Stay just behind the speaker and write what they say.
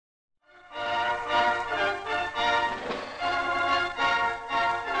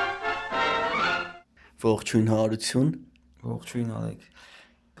Ողջույն հարություն։ Ողջույն Ալեք։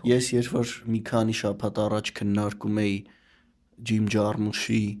 Ես երբ որ մի քանի շաբաթ առաջ քննարկում էի Ջիմ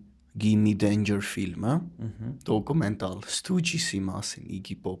Ջարմուշի Gimme Danger ֆիլմը, դոկումենտալ Stooges-ի մասին,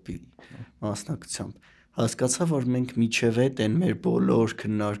 Iggy Pop-ի մասնակցությամբ, հասկացա, որ մենք միջև այդ են մեր բոլոր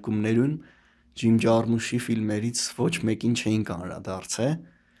քննարկումներում Ջիմ Ջարմուշի ֆիլմերից ոչ մեկին չէինք անդրադարձել։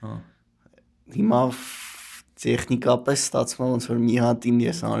 Հիմա տեխնիկապես ստացվում է ոնց որ մի հատին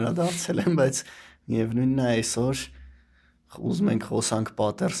ես անդրադարձել եմ, բայց միևնույնն է այսօր ուզում ենք խոսանք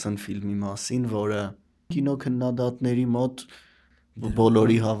Paterson ֆիլմի մասին, որը կինոքննադատների մոտ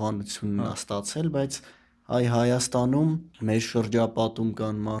բոլորի հավանությունն է ստացել, բայց Հայաստանում մեր շրջապատում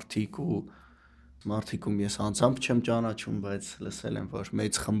կան մարդիկում ես անձամբ չեմ ճանաչում, բայց լսել եմ, որ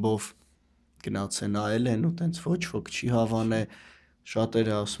մեծ խմբով գնաց են նայել են ու տենց ոչ ոք չի հավանել,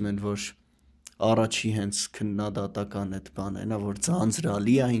 շատերը ասում են, որ առաջի հենց քննադատական այդ բանն է, որ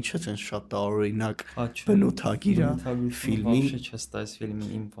ձանձրալի է, ինչը ցենց շատ տարօրինակ բնութագիր է ֆիլմի։ Չստայս ֆիլմի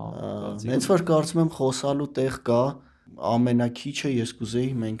իմ Հենց որ կարծում եմ խոսալու տեղ կա, ամենակիչը ես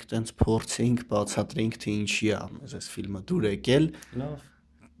կուզեի մենք տենց փորձեինք բացատրենք, թե ինչի է մեզ այս ֆիլմը դուր եկել։ Լավ։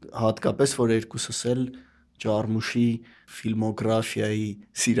 Հատկապես որ երկուսս էլ Ջարմուշի ֆիլմոգրաֆիայի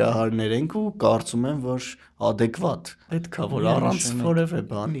սիրահարներ ենք ու կարծում եմ, որ adekvat պետքա որ առանց որևէ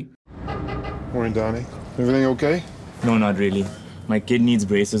բանի։ Morning, Donnie. Everything okay? No, not really. My kid needs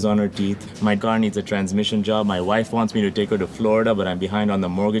braces on her teeth. My car needs a transmission job. My wife wants me to take her to Florida, but I'm behind on the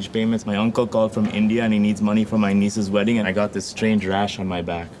mortgage payments. My uncle called from India and he needs money for my niece's wedding, and I got this strange rash on my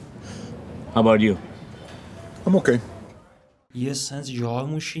back. How about you? I'm okay. Ես հենց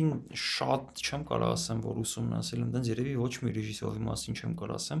Ջարմուշին շատ չեմ կարող ասեմ, որ ուսումնասիրել եմ, դեռ երևի ոչ մի ռեժիսորի մասին չեմ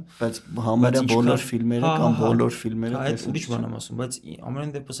կարող ասեմ, բայց համարյա բոլոր ֆիլմերը կամ բոլոր ֆիլմերը այդ ուրիշ բան եմ ասում, բայց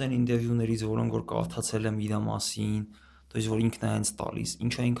ամեն դեպս այն ինտերվյուներից, որոնք որ կարդացել եմ իր մասին, то есть որ ինքն է հենց տալիս,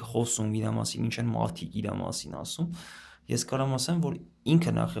 ինչ է ինքը խոսում իր մասին, ինչ են մարդիկ իր մասին ասում, ես կարող եմ ասեմ, որ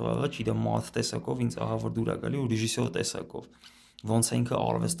ինքը նախ եւ առաջ իր մարդ տեսակով ինձ ահա որ դուր է գալի ու ռեժիսոր տեսակով, ոնց է ինքը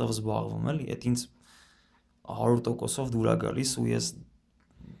արվեստով զբաղվում էլի, այդ ինձ 100%-ով դուր է գալիս ու ես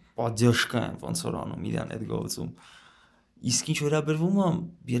պատժկա եմ ոնց որ անում իրան այդ գործում։ Իսկ ինչ վերաբերվում է,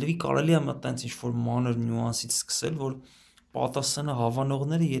 երևի կարելի է մտած ինչ որ մանր նյուանսից սկսել, որ Paterson-ը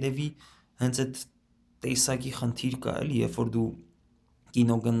հավանողները երևի հենց այդ տեսակի խնդիր կա էլի, երբ որ դու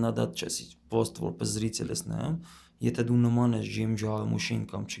կինոգննադատ չես, post որպես զրիցել ես նայում, եթե դու նման ես Ջիմ Ջարմուշին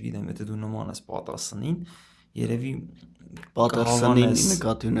կամ չգիտեմ, եթե դու նման ես Paterson-ին, երևի Paterson-ին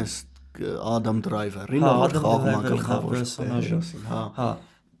նկատի ունես Adam Driver-ին, որ խաղում է գլխավոր պերսոնաժը, հա,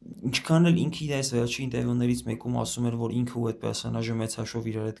 ինչքան էլ ինքը իր այս վերջի ինտերվյուներից մեկում ասում էր, որ ինքը ու այդ պերսոնաժը մեծ հաշվով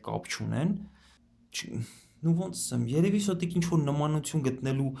իրար հետ կապ չունեն, ու ոնց ասեմ, երևի սոտիկ ինչ որ նմանություն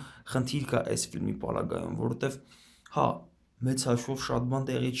գտնելու խնդիր կա այս ֆիլմի պարագայում, որովհետև հա, մեծ հաշվով շատ բան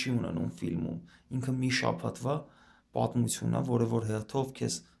տեղի չի ունենում ֆիլմում, ինքը մի շաբաթվա պատմություն է, որը որ հերթով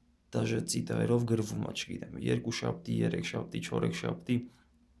քեզ դաժե ծիտերով գրվում է, չգիտեմ, 2 շաբթի, 3 շաբթի, 4 շաբթի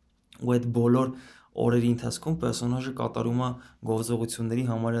ու այդ բոլոր օրերի ընթացքում պերսոնաժը կատարում է գործողությունների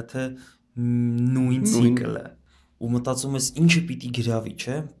համարյա թե նույն ցիկլը ու մտածում ես ինչը պիտի գրավի,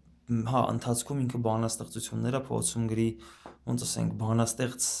 չէ՞, հա, ընթացքում ինքը բանաստեղծություններ է փորձում գրի, ոնց ասենք,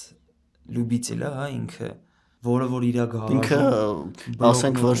 բանաստեղծ լյուբիցել է, հա, ինքը, որը որ իր գարաժում ինքը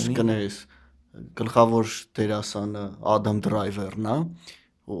ասենք որ կներես գլխավոր դերասանը Adam Driver-ն է,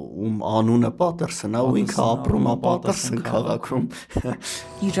 ում անունը Paterson է ու ինքը ապրում է Paterson քաղաքում։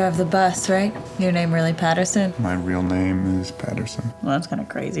 You drive the bus, right? Your name really Paterson? My real name is Paterson. Well, that's kind of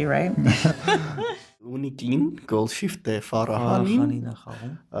crazy, right? Ունիկին Goldship է Ֆարահանին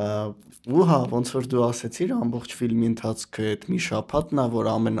ու հա ոնց որ դու ասեցիր ամբողջ ֆիլմի ընթացքը այդ մի շաբաթն է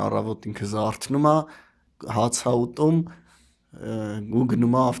որ ամեն առավոտ ինքը զարթնում է հաց ուտում ու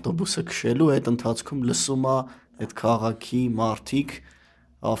գնում է ավտոբուսը քշելու այդ ընթացքում լսում է այդ քաղաքի մարդիկ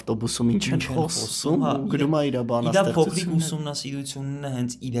ավտոբուսում ինչ են խոսում ու գրում է իր բանաստեղծությունները։ Իր փոքրիկ ուսումնասիրությունն է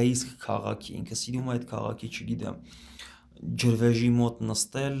հենց իր իսկ քաղաքի, ինքը սիրում է այդ քաղաքի, չգիտեմ, ջրվեժի մոտ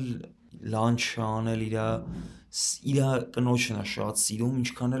նստել, լանչ անել իր կնոջն է շատ սիրում,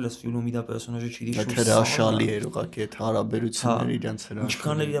 ինչքան էլ ֆիլմում իր պերսոնաժը չի դիշում։ Դա հրաշալի էր ուղղակի այդ հարաբերությունները իրենց հրաշալի։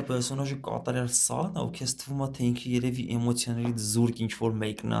 Ինչքան էլ իր պերսոնաժը կատարյալ սաղն է, ու քեզ թվում է թե ինքը երևի էմոցիաներից զուրկ ինչ որ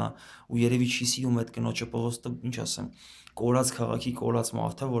մեկն է, ու երևի չի սիրում այդ կնոջը, պրոստը, ինչ ասեմ, կորած քաղաքի կորած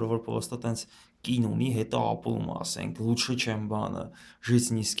մարդը, որը որ պրոստը տենց կին ունի, հետո ապրում, ասենք, լուչը չեմ բանը, ժիծ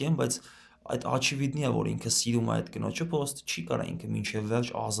նիսկեմ, բայց այդ очевидно է, որ ինքը սիրում է այդ կնոջը, պրոստը չի կարա ինքը մինչև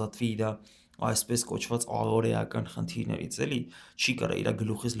վերջ ազատվի իր այսպես կոչված առօրեական խնդիրներից, էլի, չի կարա իր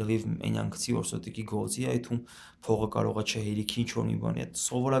գլուխից լրիվ մենյանքցի որ սոտիկի գործի, այդում փողը կարող է չհերիքի ինչ որ մի բանի, այդ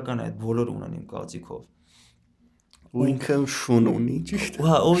սովորական է, այդ բոլորը ունեն իմ կարծիքով։ ու ինքը շուն ունի, ճիշտ է։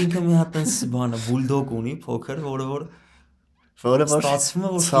 Հա, ու ինքը մի հատ այնս բանը բուլդոգ ունի, փոքր, որը ստացվում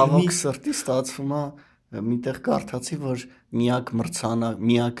է որ ցավոք սրտի ստացվում է միտեղ կարդացի որ միակ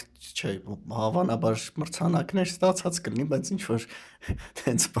չէ հավանաբար մրցանակներ ստացած կլինի բայց ինչ որ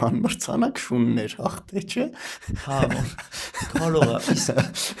տենց բան մրցանակ շուններ հաղթե չէ հա կարող է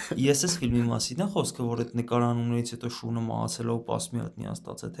ես էս ֆիլմի մասին եմ խոսքը որ այդ նկարանումներից հետո շունը մահացել է ու պասմիատնի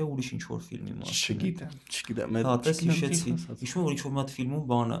ստացել թե ուրիշ ինչ որ ֆիլմի մասին չգիտեմ հա տես հիշեցի հիշում որ ինչ որ մի հատ ֆիլմում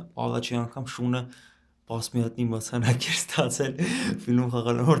բանը առաջի անգամ շունը պասմիատնի մրցանակ էր ստացել ֆիլմում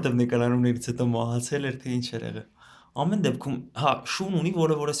խաղալու որտեղ նկարանումներից հետո մահացել էր թե ինչ էր եղել ամեն դեպքում հա շուն ունի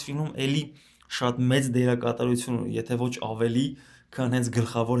որը որ այս ֆիլմում էլի շատ մեծ դերակատարություն ունի եթե ոչ ավելի քան հենց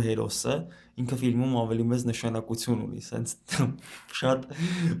գլխավոր հերոսը ինքը ֆիլմում ավելի մեծ նշանակություն ունի սենց շատ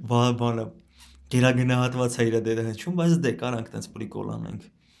բանը գերագնահատված է իր դերը հնչում բայց դե կարանք տենց պրիկոլ անենք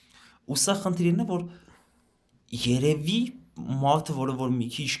ու սա խնդիրն է որ երևի մարդը որը որ մի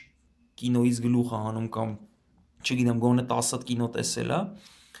քիչ կինոից գլուխ է հանում կամ չգիտեմ գոնե 10 հատ կինո տեսել է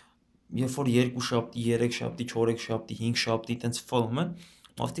երբ որ 2 շաբթի 3 շաբթի 4 շաբթի 5 շաբթի տենց ֆիլմ է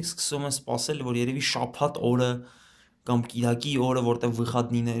մարդիկ սկսում են սպասել որ երևի շաբաթ օրը կամ կիրակի օրը որտեղ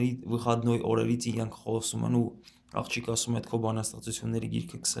վիխադնոյ օրերից իրանք խոսում են ու աղջիկ ասում է այդ քո բանաստեղծությունների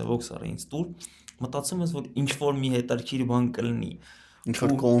գիրքը քսևոք սարը ինձ տուր մտածում ես որ ինչ որ մի հետարքիր բան կլինի ինչ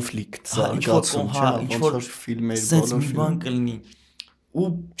որ կոնֆլիկտ զարգացում չէ ոնց որ ֆիլմեր բոլոր բան կլինի ու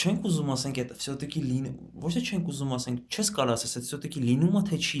չենք ուզում ասենք այդ всё-таки լինի ոչ թե չենք ուզում ասենք չես կարող ասես այդ всё-таки լինում է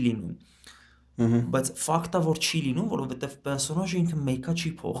թե չի լինում բայց ֆակտը որ չի լինում որովհետև պերսոնաժը ինքը մեկա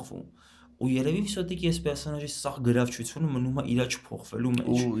չի փոխվում ու երևի всё-таки այս պերսոնաժի սաղ գրավչությունը մնում է իրա չփոխվելու մեջ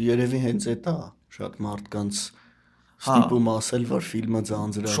ու երևի հենց այդ է շատ մարդկանց ստիպում ասել որ ֆիլմը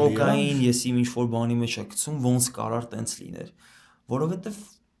ձանձրալի է շոկային ես իմ ինչ որ բանի մեջ է գցում ոնց կարար տենց լիներ որովհետև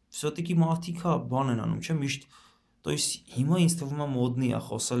всё-таки մարդիկ հա բան են անում չէ միշտ То есть հիմա ինձ թվում է մոդնի է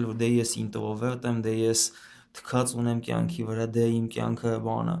խոսել որ դե ես ինտրովերտ եմ դե ես թքած ունեմ կյանքի վրա դե իմ կյանքը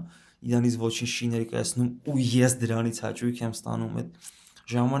բանը իրանից ոչինչ չի ներկայացնում ու ես դրանից հաճույք եմ ստանում այդ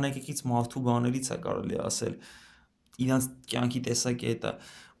ժամանակակից մարդու բաներից է կարելի ասել իրանց կյանքի տեսակետը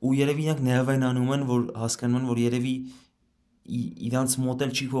ու երևի իրանք ներվ են անում են որ հասկանում են որ երևի իրանց մոտ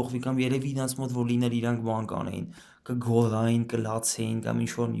էլ չի փոխվի կամ երևի իրանց մոտ որ լիներ իրանք բան կանեին կգորային կլացեին կամ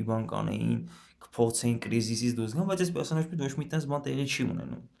ինչ որ մի բան կանեին փորձեին կրիզիսից դուրս գան, բայց այս պերսոնաժը ոչ մի տես բան տեղի չի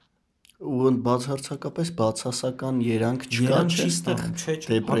ունենում։ Ու բացարձակապես բացասական երանգ չկա, չէ՞,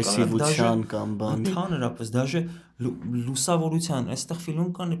 դեպրեսիվության կամ բանի։ Ընդհանրապես, դաժե լուսավորության, այստեղ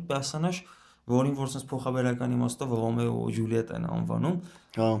ֆիլմում կան պերսոնաժ, որին որ sense փոխաբերական իմաստով Ռոմեո ու Ջուլիետ են անվանում։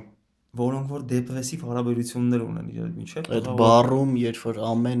 Հա։ Որոնք որ դեպրեսիվ հարաբերություններ ունեն իրար միջև այդ բառում երբ որ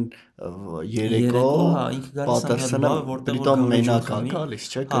ամեն երեկո Paterson-ը որտեղ մենակ է գալիս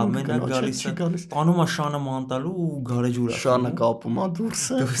չէ մենակ գալիս է տանում է շանը մանտալու ու գարեջուր շանը կապում է դուրս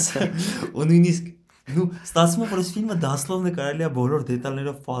ու նույնիսկ նու ստացվում է որ այս ֆիլմը դասլովն կարելի է բոլոր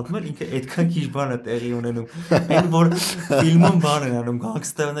դետալներով պատմել ինքը այդքան քիչ բան է տեղի ունենում այն որ ֆիլմում բան են անում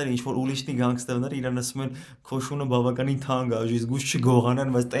գանգստերները ինչ որ ուրիշնի գանգստերները իրան ասում են քոշունը բավականին թանկ է զգուշ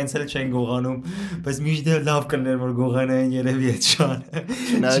չգողանան բայց տենց էլ չեն գողանում բայց միշտ լավ կներ որ գողանային երևի այդ շանը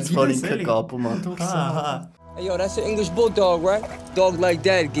նայած որ ինքը կապում է դուրս Hey yo that's an English bulldog right dog like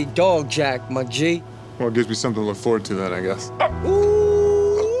that get dog jack my G Well it gives me something to look forward to that I guess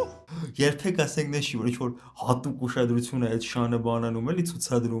Երբեք ասենք նշի որ ինչ որ հատուկ ուշադրություն է այդ շանը բանանում էլի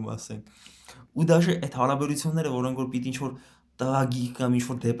ցուցադրում ասենք ու դաժե այդ հարաբերությունները որոնք որ պիտի ինչ որ տրագիկ կամ ինչ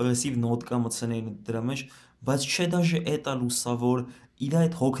որ դեպրեսիվ նոտ կամ մտցնեին դրա մեջ բայց չէ դաժե այդ լուսավոր իր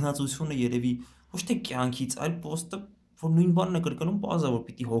այդ հոգնածությունը երևի ոչ թե կյանքից այլ պոստը որ նույն բանն է կրկնում բազա որ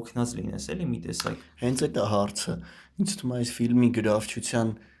պիտի հոգնած լինես էլի մի տեսակ հենց այդ է հարցը ինձ թվում է այս ֆիլմի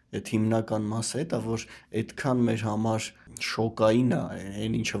գրավչության այդ հիմնական մասը է դա որ այդքան մեր համար շոկային է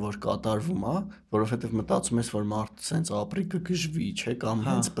այն ինչը որ կատարվում է որովհետև մտածում ես որ մարդը սենց ապրի կգժվի չէ կամ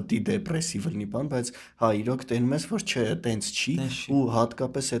հենց պետք է դեպրեսիվ լինի բան բայց հա իրոք տենում ես որ չէ տենց չի ու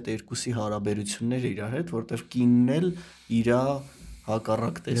հատկապես այդ երկուսի հարաբերությունները իրար հետ որովհետև կինն էլ իր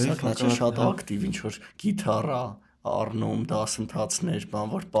հակառակ տեսակն է չէ շատ ակտիվ ինչ որ գիտարա առնում դասընթացներ բան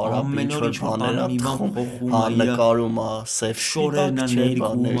որ պարապի ինչ որ բաներ փոխում նկարում է սև շորերն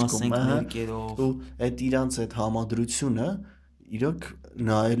ներկում ու այդ իրանց այդ համադրությունը իրոք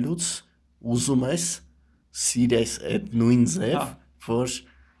նայելուց ուզում ես սիրես այդ նույն ձև որ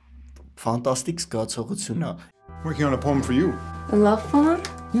ֆանտաստիկ զգացողություն է Working on a poem for you A love poem?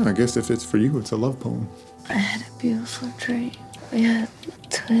 Yeah I guess if it's for you it's a love poem I had a beautiful dream. We had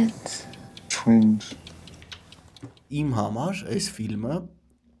twins. Twins Իմ համար այս ֆիլմը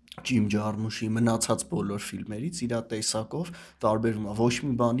Ջիմ Ջարմուշի մնացած բոլոր ֆիլմերից իր տեսակով տարբերվում է, ոչ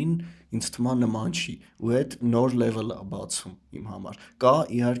մի բանին ինձ թվում է նման չի, ու այդ նոր level-ը բացում իմ համար։ Կա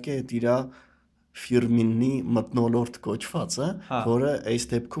իհարկե այդ իր ֆիրմինի մթնոլորտ կոչվածը, որը այս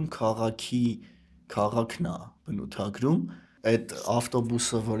դեպքում քաղաքն է բնութագրում, այդ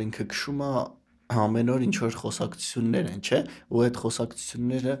ավտոբուսը, որ ինքը քշում է, ամեն օր ինչ որ խոսակցություններ են, չէ՞, ու այդ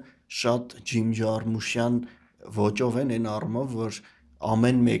խոսակցությունները շատ Ջիմ Ջարմուշյան ոճով են այն առումով, որ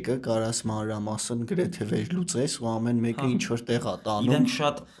ամեն մեկը կարաս մանրամասն գրեթե վերլուծես ու ամեն մեկը ինչ որ տեղ է տանում։ Իրանք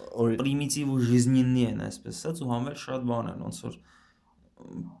շատ պրիմիտիվ ու жизненный են, այսպես ասած, ու համել շատ բան են, ոնց որ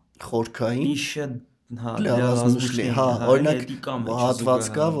խորքային իշը լրազմուշլի, օրինակ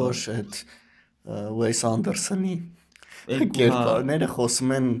հատված կա, որ այդ Ուեյս Անդերսոնի կերպարները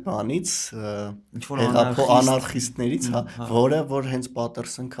խոսում են բանից, անարխիստներից, որը որ հենց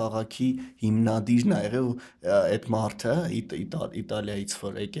Paterson քաղաքի հիմնադիրն է եղել ու այդ մարդը Իտալիայից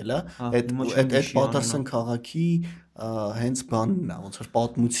որ եկել է, այդ Paterson քաղաքի հենց բանն է, ոնց որ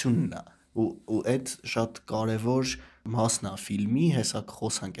պատմությունն է, ու այդ շատ կարևոր մասն է ֆիլմի, հեսա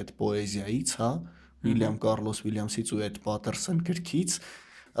խոսանք այդ պոեզիայից, հա, Վիլյամ Կարլոս Վիլյամսից ու այդ Paterson գրքից,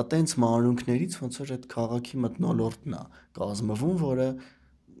 այտենց մանրունքներից ոնց որ այդ քաղաքի մթնոլորտն է կազմվում, որը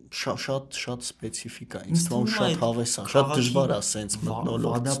շատ սպეციფიկ է, ինձ թվում շատ հավես է, շատ դժվար է սենց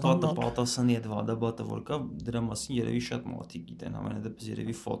մթնոլորտ ստանալ։ Patersonի այդ վադաբատը որ կա, դրա մասին երևի շատ մարդիկ գիտեն, ամենադեպս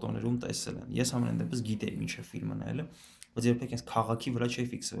երևի ֆոտոներում տեսել են։ Ես ամենադեպս գիտեի ինչը ֆիլմը նայել, բայց երբեք այս քաղաքի վրա չէի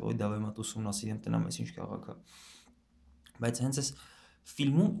ֆիքսել, ոյ դա վեմատ ուսումնասիրեմ տնամ այս ինչ քաղաք է։ Բայց հենց այս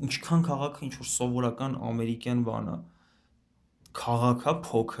ֆիլմում ինչքան քաղաքը ինչ որ սովորական ամերիկյան բան է, քաղաքը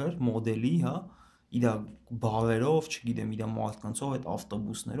փոքր մոդելի, հա, իր բավերով, չգիտեմ, իր մարդկանցով, այդ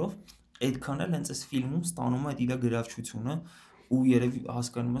ավտոբուսներով, այդքան էլ հենց այս ֆիլմում ստանում է իր գրավչությունը ու երևի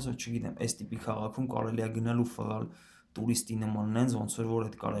հասկանում ես, որ չգիտեմ, այս տիպի քաղաքում կարելի է գնալ ու ֆղալ տուրիստի նման նենց ոնց որ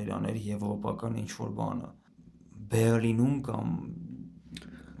այդ կարելի աներ եվրոպական ինչ որ բանը Բերլինում կամ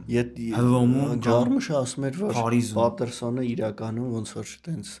Ջարմուշը ասում էր, որ Patersonը իրականում ոնց որ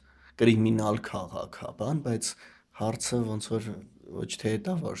տենց կրիմինալ քաղաք է, բան, բայց հարցը ոնց որ ոչ թե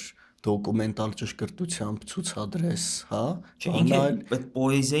դա որ դոկումենտալ ճշգրտությամբ ցուցադրես, հա, ինքը այդ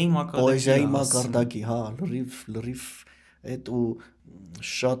պոեզիայի մակարդակի, հա, լրիվ այդ ու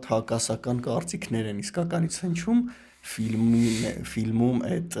շատ հակասական կարծիքներ են իսկականից հնչում ֆիլմում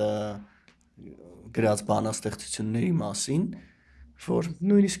այդ գրած բանաստեղծությունների մասին, որ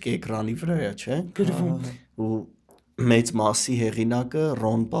նույնիսկ էկրանի վրա է, չէ, գրվում ու մեծ մասի հեղինակը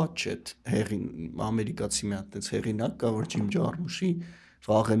Ռոն Պատչետ, ամերիկացի մի հատ հեղինակ կա, որ Ջիմ Ջարմուշի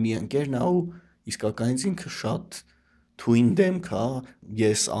վաղեմի ընկերն է ու իսկականից ինքը շատ թույն դեմք է,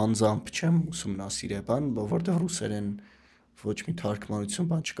 ես անձամբ չեմ ուսումնասիրել բան, որտեղ ռուսերեն ոչ մի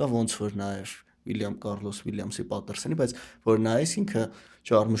թարգմանություն բան չկա, ոնց որ նաև Վիլյամ Կարլոս Վիլյամսի Patersonի, բայց որ նայես ինքը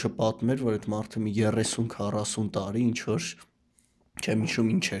Ջարմուշը պատմեր, որ այդ մարդը մի 30-40 տարի ինչ որ չեմ հիշում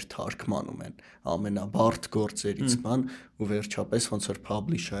ինչ էր թարգմանում են ամենաբարդ գործերից բան ու վերջապես ոնց որ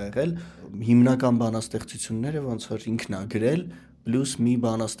publish ա եղել հիմնական բանաստեղծությունները ոնց որ ինքն ա գրել պլյուս մի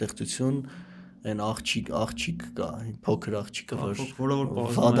բանաստեղծություն այն աղջիկ կա փոքր աղջիկը որ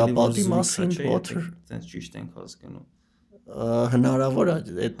վադապատի մասին water տենց ճիշտ ենք հասկանում հնարավոր է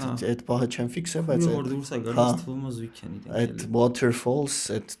այդ բանը չեմ ֆիքսել բայց որ դուրս է գալիս թվում է զույգ են իրենք այդ waterfalls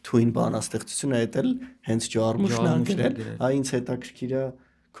այդ twin բանաստեղծությունը այդ էլ հենց Ջարմուշն ա գրել այ ինձ հետաքրքիր է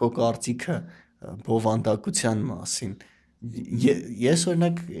քո կարծիքը բովանդակության մասին ես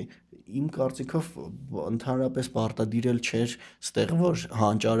օրինակ իմ կարծիքով ընդհանրապես պարտադիրել չէր ստեղ որ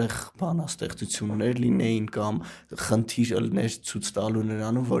հանճարեղ բանաստեղծություններ լինեին կամ խնդիր ըլներ ցույց տալու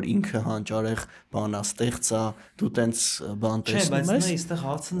նրանում որ ինքը հանճարեղ բանաստեղծ է դու տենց բան տեսնում ես բայց այստեղ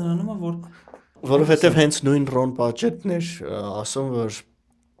հարցը նրանում է որ որովհետև հենց նույն Ռոն Պատչետն էր ասում որ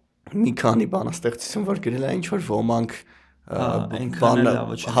մի քանի բանաստեղծություն որ գրել է ինչ որ ոմանք այնքան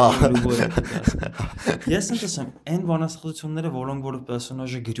լավը չէ ես ընդեսեմ այն բանաստեղծությունները որոնք որ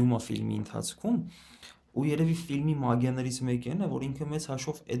պերսոնաժը գրում է ֆիլմի ընթացքում ու երևի ֆիլմի մագիաներից մեկն է որ ինքը մեծ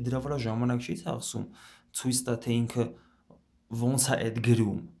հաշվով այդ դրա վրա ժամանակ չի ծախսում ցույց տա թե ինքը ոնց է այդ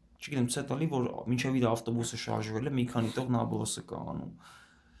գրում չգիտեմ ցույց տալի որ մինչև իր ավտոբուսը շարժվել է մի քանի տող նաբոսը կա անում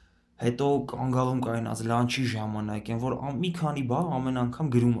հետո կանգալում կայնած լանչի ժամանակ են որ մի քանի բա ամեն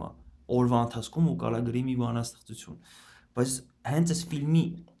անգամ գրում է օրվա ընթացքում ու կարա գրի մի բանաստեղծություն բայց հենց այս ֆիլմի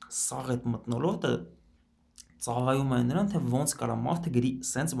սաղ այդ մթնոլորտը ծավալում է նրան թե ոնց կարա մարդը գրի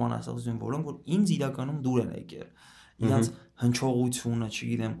սենց բանաստեղծություն որոնք որ ինձ իրականում դուր են եկել իրանց հնչողությունը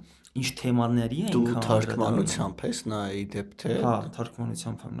չգիտեմ ինչ թեմաների են դու թարգմանությամբ ես նայ դեպ թե հա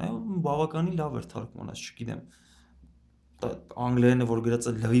թարգմանությամբ եմ նայ բավականին լավ էր թարգմանած չգիտեմ անգլերենը որ գրած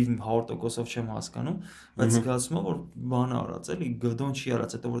է լրիվ 100%-ով չեմ հասկանում, բայց զգացում եմ որ բանը արած էլի գդոն չի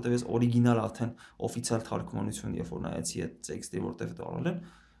արած, հետո որտեվ ես օրիգինալ արդեն օֆիցիալ թարգմանություն երբ որ նայեցի այդ տեքստի որտեվ դա արել են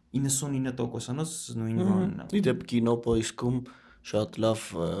 99%-անոց նույն բանն է։ Իդեպ կինոպոիսկում շատ լավ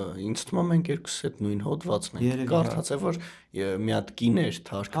ինձ թվում է մենք երկուս այդ նույն հոդվածն ենք կարդաց է որ մի հատ կիներ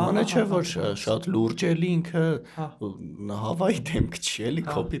թարգմանը չէ որ շատ լուրջ էլի ինքը հավայի դեմք չի էլի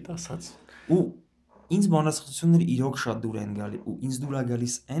կոպիտ ասած ու ինձ բանաստեղծությունները իրոք շատ դուր են գալի ու ինձ դուր է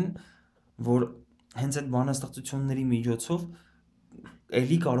գալիս այն որ հենց այդ բանաստեղծությունների միջոցով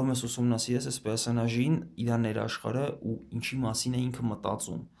էլի կարող ես ուսումնասիրես այս պերսոնաժին իր ներաշխարհը ու ինչի մասին է ինքը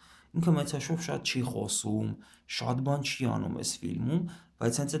մտածում ինքը մեծաշով շատ չի խոսում շատ բան չի անում այս ֆիլմում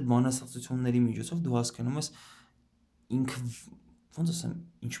բայց հենց այդ բանաստեղծությունների միջոցով դու հասկանում ես ինքը ոնց ասեմ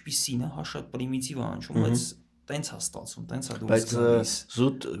ինչպիսին է հա շատ պրիմիտիվ է անջում բայց տենց է ստացվում, տենց է դուրս բայց գալիս։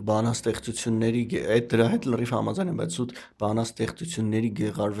 զուտ բանաստեղծությունների այդ դրա հետ լրիվ համաձայն եմ, բայց զուտ բանաստեղծությունների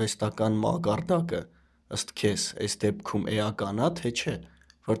գեղարվեստական մակարդակը ըստ քեզ այս դեպքում էական է, թե չէ,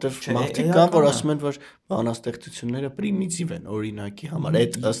 որտեվ մարդիկ կան, որ ասում են, որ բանաստեղծությունները պրիմիտիվ են օրինակի համար,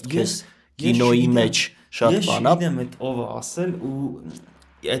 այդ ըստ քեզ կինոյի մեջ շատ բան է։ Ես գիտեմ այդ ով է ասել ու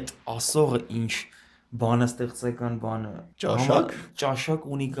այդ ասողը ինչ բանաստեղծական բանը ճաշակ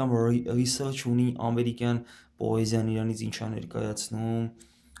ունի կամ research ունի ամերիկյան պոեզիան իրանից ինչա ներկայացնում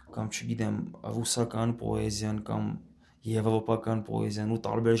կամ չգիտեմ ռուսական պոեզիան կամ եվրոպական պոեզիան ու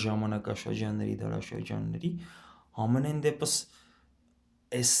տարբեր ժամանակաշրջանների դարաշրջանների ամենայն դեպս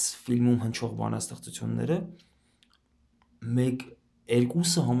այս ֆիլմում հնչող բանաստեղծությունները մեկ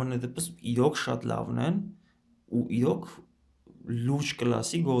երկուսը ամենայն դեպս իրոք շատ լավն են ու իրոք լուրջ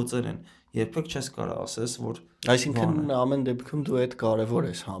կլասի գործեր են երբեք չես կարող ասես որ այսինքն ամեն դեպքում դու այդ կարևոր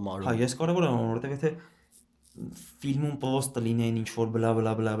ես համարում հա ես կարևոր եմ համարում որովհետև եթե ֆիլմում պրոստը լինեին ինչ որ բլա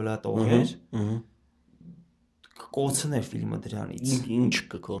բլա բլա բլա տողեր կկորցներ ֆիլմը դրանից ինչ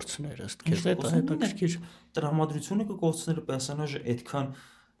կկորցներ ըստ քեզ դա հետաքրքիր տրամադրությունը կկորցներ պերսոնաժը այդքան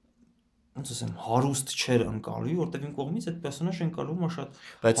ոնց ասեմ հարուստ չէր անցալի որովհետև իմ կողմից այդ պերսոնաժը անցալում է շատ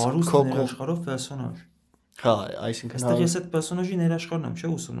հարուստ ներաշխարհով պերսոնաժ հա այսինքն այստեղ ես այդ պերսոնաժի ներաշխարհն եմ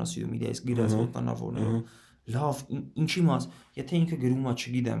չէ ուսումնասիրում իր այս գրած ոտնանավորներով լավ ինչի մաս եթե ինքը գրում է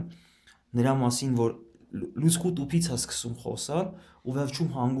չգիտեմ նրա մասին որ լուցկու տուփից է սկսում խոսալ ու վերջում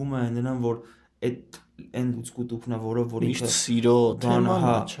հանգում է նրան որ այդ այն լուցկու տուփն է որով որ ինքը սիրո թեման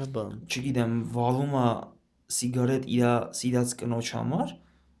է չէ բան չգիտեմ վալում է սիգարետ իր սիրած կնոջ համար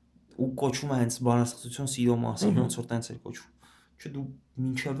ու կոչում է հենց բանաստեղծություն սիրո մասին ոնց որ տենց էր կոչվում չէ դու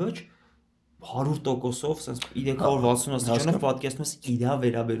մինչև վերջ 100%-ով sense 360 աստիճանով պատկերացնում ես իրա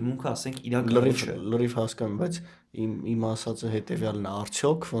վերաբերմունքը ասենք իրա լրիվ հասկանում բայց իմ ասածը հետեւյալն է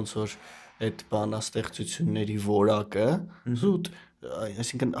արդյոք ոնց որ այդ բանաստեղծությունների որակը զուտ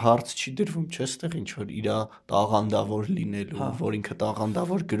այսինքն հարց չի դրվում չէ ստեղ ինչ որ իրա տաղանդավոր լինելու որ ինքը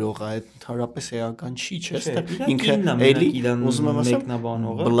տաղանդավոր գրող է այդ ընդհանրապես էական չի չէ ստեղ ինքը էլի ուզում եմ ասեմ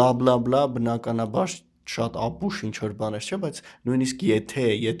բլա բլա բլա բնականաբար շատ ապուշ ինչ որ բաներ չէ բայց նույնիսկ եթե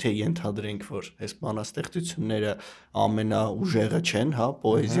ենթադրենք որ այս բանաստեղծությունները ամենաուժեղը չեն հա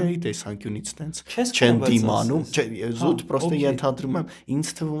պոեզիայի տեսանկյունից տենց չեն դիմանում չէ զուտ պրոստը ենթադրում եմ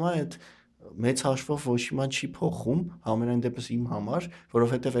ինձ թվում է այդ մեծ հաշվով ոչ մի բան չի փոխում ամենայն դեպս իմ համար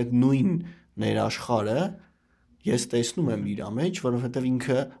որովհետև այդ նույն ներաշխարհը ես տեսնում եմ իր մեջ որովհետև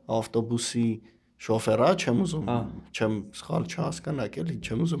ինքը ավտոբուսի շոֆերա չեմ ուզում չեմ սխալ չհասկանաք էլի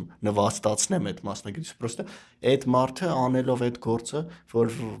չեմ ուզում նվաստացնեմ այդ մասնագիտությունը պրոստը այդ մարդը անելով այդ գործը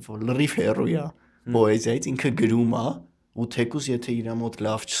որ լրիվ հեռու է պոեզիայից ինքը գրում է ու թեկուզ եթե իր մոտ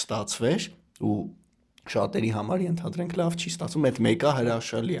լավ չստացվեր ու շատերի համար ենթադրենք լավ չի ստացվում այդ մեկը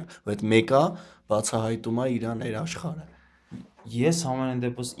հրաշալի է ու այդ մեկը բացահայտում է իր ներաշխարհը ես ամենայն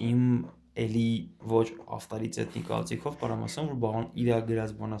դեպս իմ էլի ոչ ավտորիտետի կարծիքով կարող ասեմ որ իր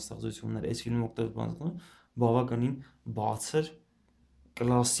գրած բանաստեղծությունները այս ֆիլմում օգտվել բանաստեղծությունները բավականին բարձր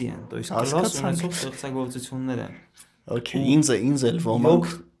կլասի են то есть կլաս ունեցող ստեղծագործություններ են okay ինձ էլ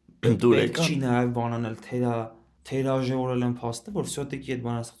ոմանք դուր եկան չի նաև բանանել թերաժորել են փաստը որ всё-таки այդ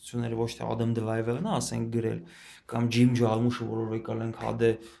բանաստեղծությունները ոչ թե Adam Driver-ն է ասենք գրել կամ Jim Jarmusch-ը որով եկալ ենք հադե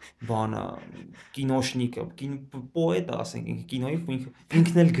բանը կինոշնիկը պոետ ասենք կինոյի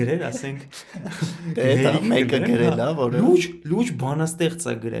ինքն էլ գրել ասենք դա մեկը գրել է որը լուրջ բանաստեղծ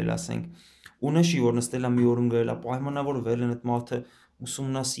է գրել ասենք ունեշի որ նստել է մի օրում գրել է պայմանավորվել են այդ մարդը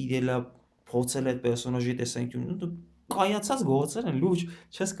ուսումնասիրել է փորձել այդ պերսոնաժի տեսանկյունը կայացած գործեր են լուրջ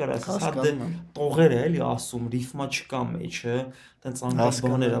չես կարող ասես տողեր է էլի ասում ռիֆմա չկա մեջը տենց անկապ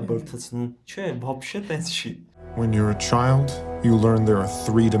բաներ է բրթացնում չէ բաբշե տենց չի When you're a child, you learn there are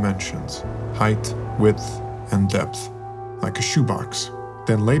 3 dimensions: height, width, and depth, like a shoebox.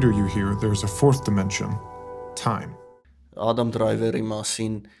 Then later you hear there's a 4th dimension: time. Adam Driver-ի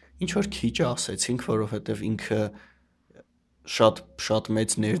մասին ինչ որ քիչ ասեցինք, որովհետև ինքը շատ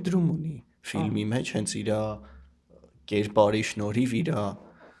մեծ ներդրում ունի ֆիլմի մեջ, հենց իր կերպարի շնորհիվ, իր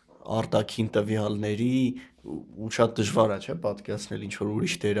արտաքին տվյալների ու շատ դժվար է, չէ՞, պատկերացնել ինչ որ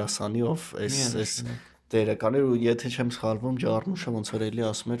ուրիշ դերասանի, ով այս դերը կաներ, ու եթե չեմ սխալվում, Ջարմուշը ոնց որ էլի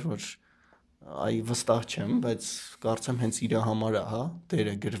ասում էր, որ այ վստահ չեմ, բայց կարծեմ հենց իր համար է, հա,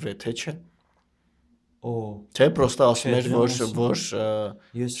 դերը գրվե, թե չէ։ Թե պրոստը ասում էր, որ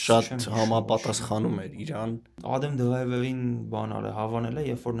շատ համապատասխանում էր իրան։ Adam Driver-ին բան արել, հավանել է,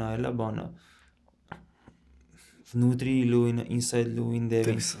 երբ որ նայել է բանը Внутри Louis Inside Louis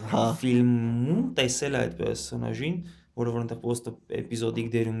ֆիլմում տեսել է այդ պերսոնաժին, որը որ այնտեղ պոստը էպիզոդիկ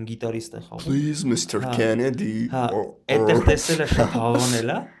դերում գիտարիստ է խաղում։ Please Mr. Kennedy։ Հա, այդտեղ տեսել է շատ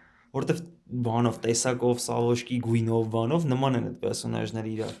հավանել է, որտեվ բանով տեսակով, սավոշկի գույնով, բանով նման են այդ պերսոնաժները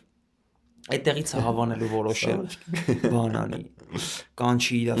իրար։ Այդտեղից է հավանելու որոշել բանանի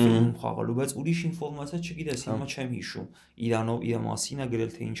կանչի իր ֆիլմում խաղալու, բայց ուրիշ ինֆորմացիա չգիտես, հիմա չեմ հիշում իրանով իր մասին է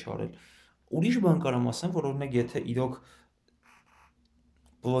գրել թե ինչ արել։ Ուրիշ բան կարամ ասեմ, որ օրինակ եթե իրոք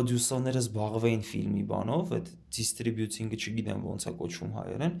պրոդյուսերները զբաղվեին ֆիլմի բանով, այդ distributing-ը չգիտեմ ոնց է կոչվում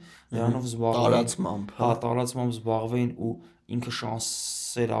հայերեն, դրանով զբաղվեին, հա, տարածմամբ զբաղվեին ու ինքը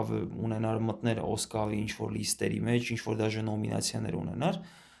շանսեր ունենար մտներ Օսկարի ինչ որ լիստերի մեջ, ինչ որ դաժե նոմինացիաներ ունենար,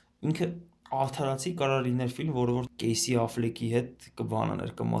 ինքը արդարացի կարող լիներ ֆիլմ, որը որ Կեյսի Աֆլեկի հետ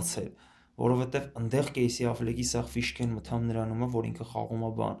կբանաներ, կմացեր, որովհետև այնտեղ Կեյսի Աֆլեկի սա ֆիշկեն մտամ նրանում է, որ ինքը խաղում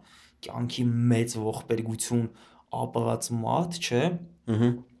է բան, կյանքի մեծ ողբերգություն ապրած մարդ, չէ,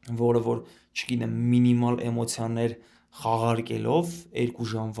 որը որ, չգիտեմ, մինիմալ էմոցիաներ խաղարկելով 2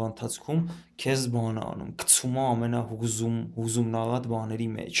 ժամվա ընթացքում քեզ բան անում, գցում է ամենահուզումնալատ բաների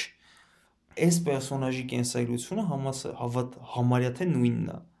մեջ։ Այս պերսոնաժի կենսագրությունը համարյա թե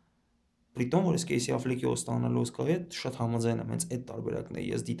նույնն է։ Պրիտոմ որ Կեյսի Աֆլեկի ստանալու Օսկարի հետ շատ համաձայն եմ, հենց այդ տարբերակն է,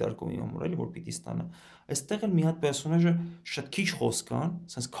 ես դիտարկում եմ համար էլի, որ պիտի ստանա։ Այստեղ էլ մի հատ պերսոնաժը շատ քիչ խոսք կան,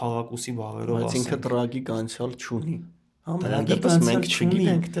 sense քաղաքուսի բաղերով ասենք։ Բայց ինքը տրագիկ անցյալ չունի։ Տրագիկ մենք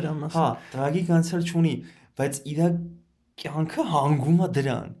չգիտենք դրա մասին։ Հա, տրագիկ անցյալ չունի, բայց իր կյանքը հանգում է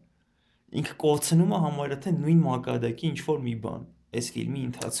դրան։ Ինքը կորցնում է համարյա թե նույն մակարդակի ինչ որ մի բան այս ֆիլմի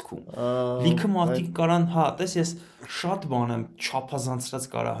ընթացքում։ Լիքը մարդիկ կարան, հա, տես ես շատ բան եմ չափազանցրած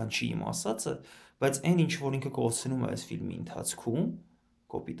կարա հնչի իմ ասածը, բայց այն ինչ որ ինքը կորցնում է այս ֆիլմի ընթացքում,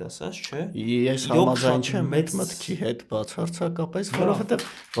 կոպիտ ասած, չէ։ Ես համաձայն չեմ այդ մտքի հետ բացարձակապես, որովհետև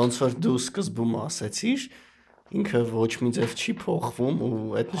ոնց որ դու սկզբում ասեցիր, ինքը ոչ մի ձև չի փոխվում ու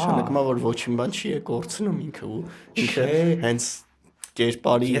այդ նշանակում է որ ոչինչ բան չի կորցնում ինքը ու ինքը հենց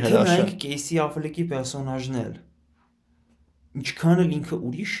կերպարի հրաշը։ Եթե մենք Կեյսի Աֆլեկի պերսոնաժն էլ ինչքան էլ ինքը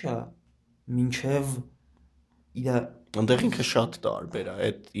ուրիշ է, մինչև իր այնտեղ ինքը շատ տարբեր է,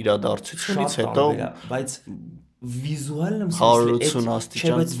 այդ իրադարձությունից հետո, բայց վիզուալն եմ հարություն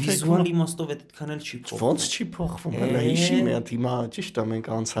աստիճան, բայց վիզուալ իմաստով այդքան էլ չի փոխվում։ Ոնց չի փոխվում, հələ հիշի մի հատ հիմա ճիշտ է մենք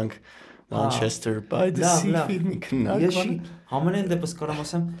անցանք Manchester by the Sea ֆիլմի քննարկման։ Համենայն դեպս կարամ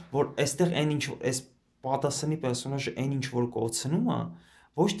ասեմ, որ այստեղ այն ինչ որ այս Patersonի պերսոնաժը այն ինչ որ կորցնում է,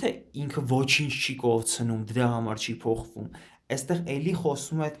 ոչ թե ինքը ոչինչ չի կորցնում, դրա համար չի փոխվում։ Այստեղ էլի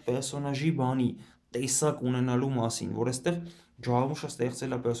խոսում է այդ պերսոնաժի բանի տեսակ ունենալու մասին, որ այստեղ Ջարմուշը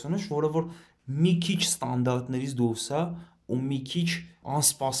ստեղծել է պերսոնաժ, որը որ մի քիչ ստանդարտներից դուրս է ու մի քիչ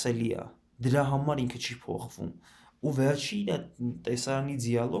անսպասելի է։ Դրա համար ինքը չի փոխվում։ Ու վերջի տեսարանի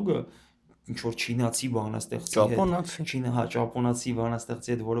դիալոգը ինչ որ չինացի բանաստեղծի հետ, ճապոնացի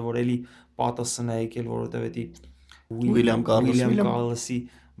բանաստեղծի հետ, որը որ էլի Paterson է եկել, որովհետև էդի William Carlos-ի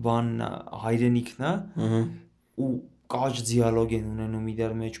բանն հայրենիքն է, ու կաջ դիալոգ են ունենում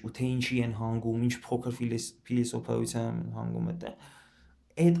իրար մեջ, ու թե ինչի են հանգում, ինչ փոքր ֆիլիսոփայության են հանգում այդտեղ։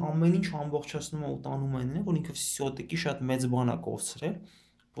 Այդ ամեն ինչ ամբողջացնում է ու տանում է նրան, որ ինքը վսյոտիկի շատ մեծ բան է կորցրել,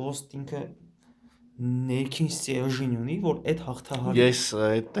 պրոստ ինքը ներքին սերժին ունի, որ այդ հաղթահարի։ Ես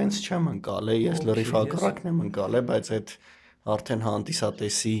այդտենց չեմ ընկալել, ես լրիվ հակառակն եմ ընկալել, բայց այդ արդեն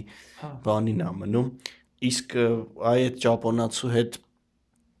հանդիսատեսի բանին է մնում։ Իսկ այդ ճապոնացու հետ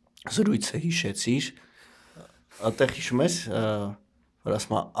զրույցը հիշեցիր, այդտեղ հիշում ես, որ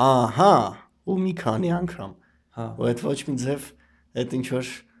ասում է, ահա, ու մի քանի անգամ։ Ու այդ ոչ մի ձև այդ ինչ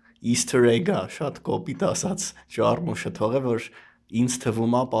որ Easter egg-ը շատ կոպիտ ասած Ջարմուշը թողէ, որ ինձ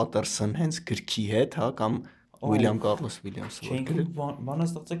թվում է Paterson հենց գրքի հետ, հա, կամ William Carlos Williams-ը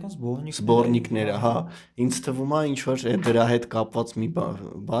բանաստեղծական սբորնիկները, հա, ինձ թվում է ինչ որ դրա հետ կապված մի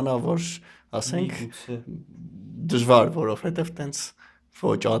բան է, որ ասենք դժվար, որովհետև տենց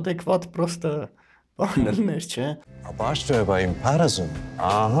ոչ adekvat պրոստը բանելներ, չէ։ Ապաշտը by Paterson.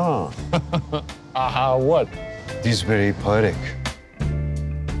 Aha. Aha what? This very poetic.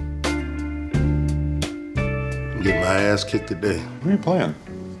 Get my ass kicked today. Who are you playing?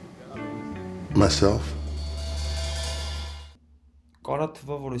 Myself. Կարա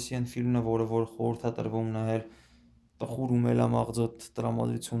թվա, որ էսի այն ֆիլմն է, որ խորհուրդ է տրվում նայել տխուր ու մելամաղձոտ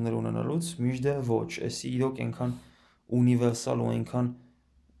տրամադրություններ ունենալուց, մինչդեռ ոչ, էսի իրոք այնքան ունիվերսալ ու այնքան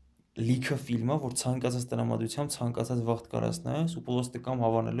լիքը ֆիլմ է, որ ցանկացած տրամադրությամբ ցանկացած վաղ կարաս նայես ու պլոստը կամ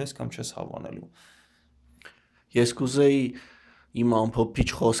հավանելու ես կամ չես հավանելու։ Ես կուզեի իմ ամփոփիչ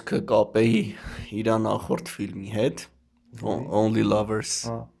խոսքը կապեի իր նախորդ ֆիլմի հետ, Only Lovers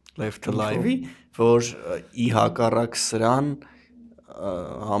Left Alive-ի, որ ի հակառակ սրան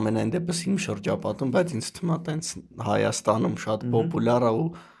ամենայն դեպս իմ շրջապատում, բայց ինձ թվում է տենց Հայաստանում շատ պոպուլյար է ու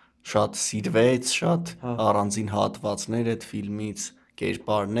շատ սիրվեց, շատ առանձին հատվածներ այդ ֆիլմից,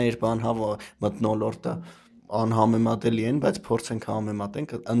 կերպարներ, բան մթնոլորտը անհամեմատելի են, բայց փորձենք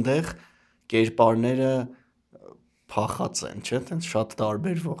համեմատենք, այնտեղ կերպարները փախած են, չէ՞, տենց շատ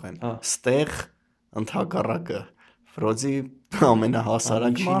տարբերվող են։ Ստեղ ընդհակառակը Ֆրոդի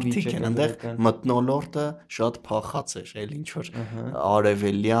ամենահասարակ մարդիկ են, այնտեղ մթնոլորտը շատ փախած էր, էլ ինչ որ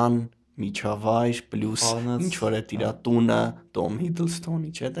արևելյան միջավայր պլյուս ինչ որ այդ իր տունը Տոմ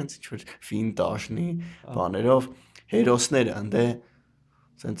Հիդլստոնի, չէ՞, տենց ինչ որ վինտաժնի բաներով հերոսները այնտե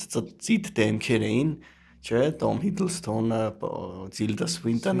տենց ծիտ դեմքեր էին, չէ՞, Տոմ Հիդլստոնը, Տիլդա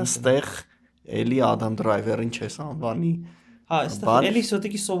Սվինտոնը, ստեղ էլի Ադամ Դրայվերին չես անվանի։ Այստեղ էլի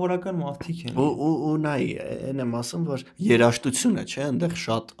սոտիկի սովորական մարդիկ են։ Ու նայ, այն եմ ասում, որ երաժշտությունը, չէ, այնտեղ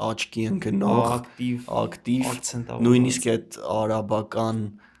շատ աչքի ընկնող, ակտիվ, նույնիսկ այդ արաբական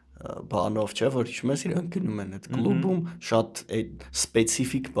բանով, չէ, որ հիշում ես իրենք գնում են այդ կլուբում, շատ այդ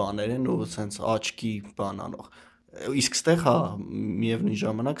սպეციფიկ բաներ են ու sense աչքի բան անող։ Իսկ ստեղ հա միևնույն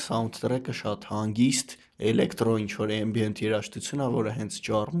ժամանակ սաունդթրեքը շատ հանգիստ, էլեկտրո ինչ որ ambient երաժշտություն է, որը հենց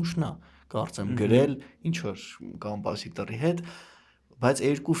ջարմուշն է, կարծեմ գրել ինչ որ կոմպոզիտորի հետ, բայց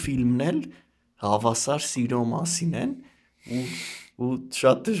երկու ֆիլմն էլ հավասար սիրո մասին են ու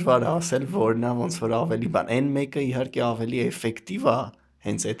շատ դժվար է ասել որն է ոնց որ ավելի բան։ Այն մեկը իհարկե ավելի էֆեկտիվ է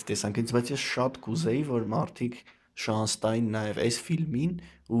հենց այդ տեսանկյունից, բայց ես շատ կուզեի որ մարդիկ շանս տային նաև այս ֆիլմին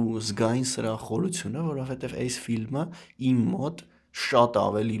ու զգային սրա խորությունը, որովհետև այս ֆիլմը իմ մոտ շատ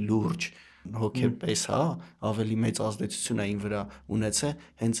ավելի լուրջ հոգեպես, հա, ավելի մեծ ազդեցություն է իմ վրա ունեցել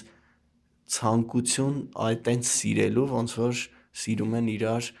հենց ցանկություն այդ տենց սիրելու, ոնց որ սիրում են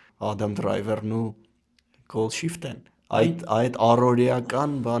իրար Ադամ Դրայվերն ու Գոլդշիֆտեն։ Այդ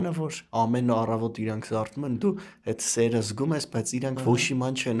առօրեական բանը, որ ամեն առավոտ իրանք զարթնում են, դու այդ սերը զգում ես, բայց իրանք ոչ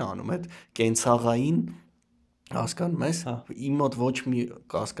իման չեն անում, այդ կենցաղային հասկանում ես, իմ մոտ ոչ մի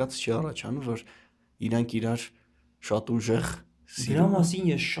կասկած չի առաջանում, որ իրանք իրար շատ ուժեղ սիրում են։ Դրա մասին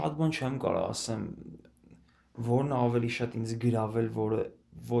ես շատ բան չեմ կարող ասեմ, որն ավելի շատ ինձ գրավել, որը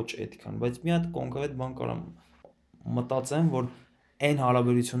ոչ այդքան, բայց մի հատ կոնկրետ բան կարամ մտածեմ, որ այն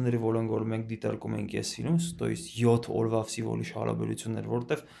հարաբերությունները, որոնք որ մենք դիտարկում ենք այս ֆիլմում, то есть 7 օրվա всего лишь հարաբերություններ,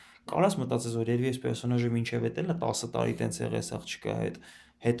 որտեվ կարաս մտածես, որ երևի այս պերսոնաժը մինչև էդ էլ 10 տարի տենց եղես աղջկա հետ,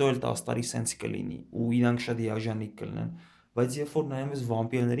 հետո էլ 10 տարի սենց կլինի ու իրանք շատ հիաժանիկ կլինեն, բայց երբ որ նայում ես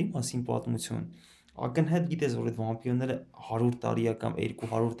վամպիրների մասին պատմություն, ակնհայտ գիտես, որ այդ վամպիրները 100 տարի կամ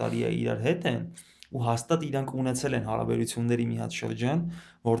 200 տարի է իրար հետ են ու հաստատ իրանք ունեցել են հարաբերությունների մի հատ շրջան,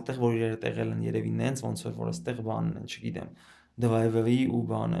 որտեղ որ իրար տեղել են երևի նենց ոնց որ այստեղ բանն են, չգիտեմ, Դվայվերի ու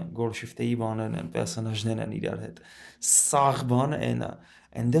բանը, Գոլդշիֆտեի բաներն են, պերսոնաժներն են իրար հետ։ Սաղ բանը այն է,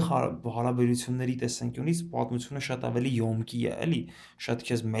 այնտեղ հարաբերությունների տեսանկյունից պատմությունը շատ ավելի յոմկի է, էլի, շատ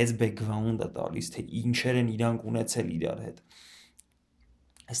քեզ մեծ բեքգրաունդ է տալիս, թե ինչեր են իրանք ունեցել իրար հետ։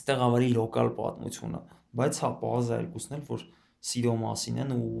 Այստեղ ավելի լոկալ պատմություն է, բայց հա բազա երկուսն էլ որ սիրո մասին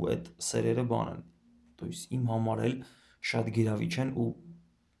են ու այդ սերերը բան են։ То есть իմ համար էլ շատ գրավիչ են ու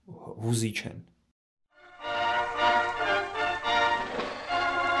հուզիչ են։